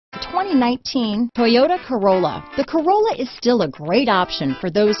2019 Toyota Corolla. The Corolla is still a great option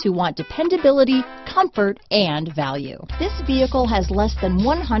for those who want dependability, comfort, and value. This vehicle has less than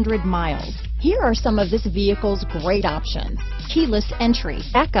 100 miles. Here are some of this vehicle's great options: keyless entry,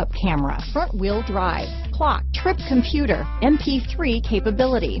 backup camera, front wheel drive, clock, trip computer, MP3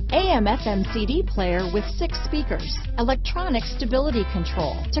 capability, AM/FM CD player with 6 speakers, electronic stability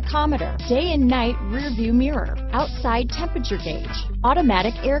control, tachometer, day and night rear view mirror, outside temperature gauge,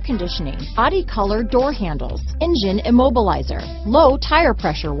 automatic air conditioning, body color door handles, engine immobilizer, low tire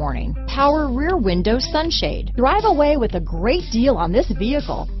pressure warning, power rear window sunshade. Drive away with a great deal on this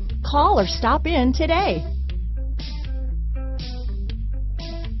vehicle. Call or stop in today.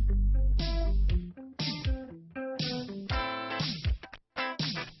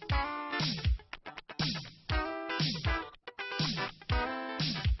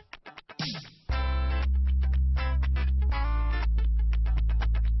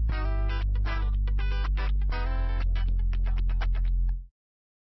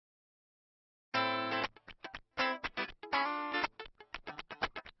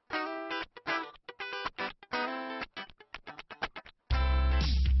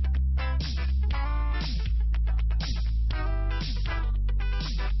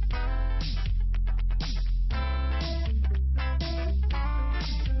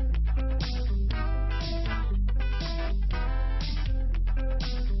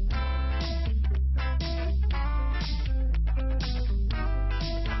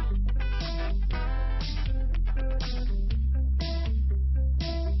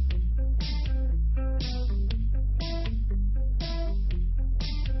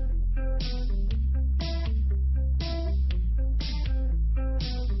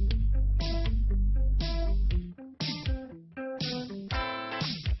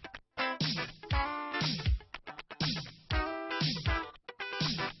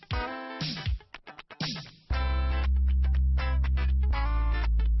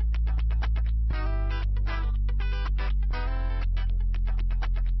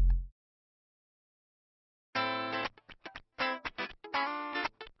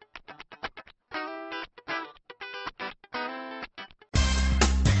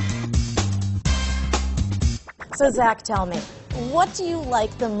 So Zach, tell me, what do you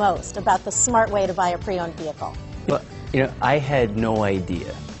like the most about the smart way to buy a pre-owned vehicle? Well, I had no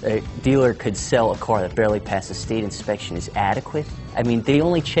idea a dealer could sell a car that barely passed a state inspection is adequate. I mean, they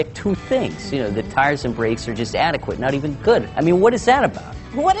only check 2 things. The tires and brakes are just adequate, not even good. I mean, what is that about?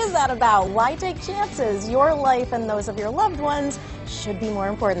 What is that about? Why take chances? Your life and those of your loved ones should be more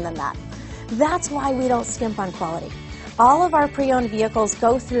important than that. That's why we don't skimp on quality. All of our pre-owned vehicles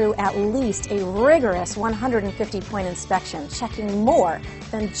go through at least a rigorous 150-point inspection, checking more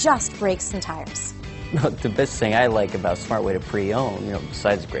than just brakes and tires. The best thing I like about Smart Way to Pre-Own,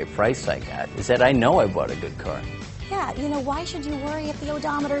 besides the great price I got, is that I know I bought a good car. Yeah, why should you worry if the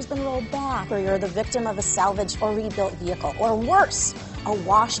odometer's been rolled back, or you're the victim of a salvaged or rebuilt vehicle, or worse, a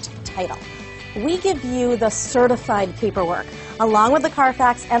washed title? We give you the certified paperwork, along with the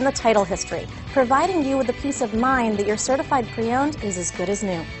Carfax and the title history, providing you with the peace of mind that your certified pre-owned is as good as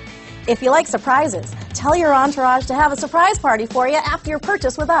new. If you like surprises, tell your entourage to have a surprise party for you after your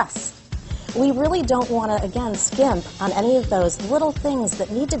purchase with us. We really don't want to, again, skimp on any of those little things that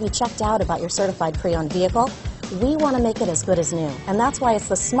need to be checked out about your certified pre-owned vehicle. We want to make it as good as new, and that's why it's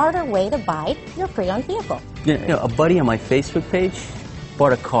the smarter way to buy your pre-owned vehicle. A buddy on my Facebook page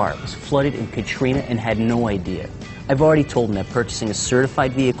bought a car, was flooded in Katrina, and had no idea. I've already told him that purchasing a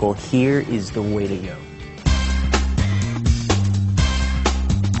certified vehicle here is the way to go.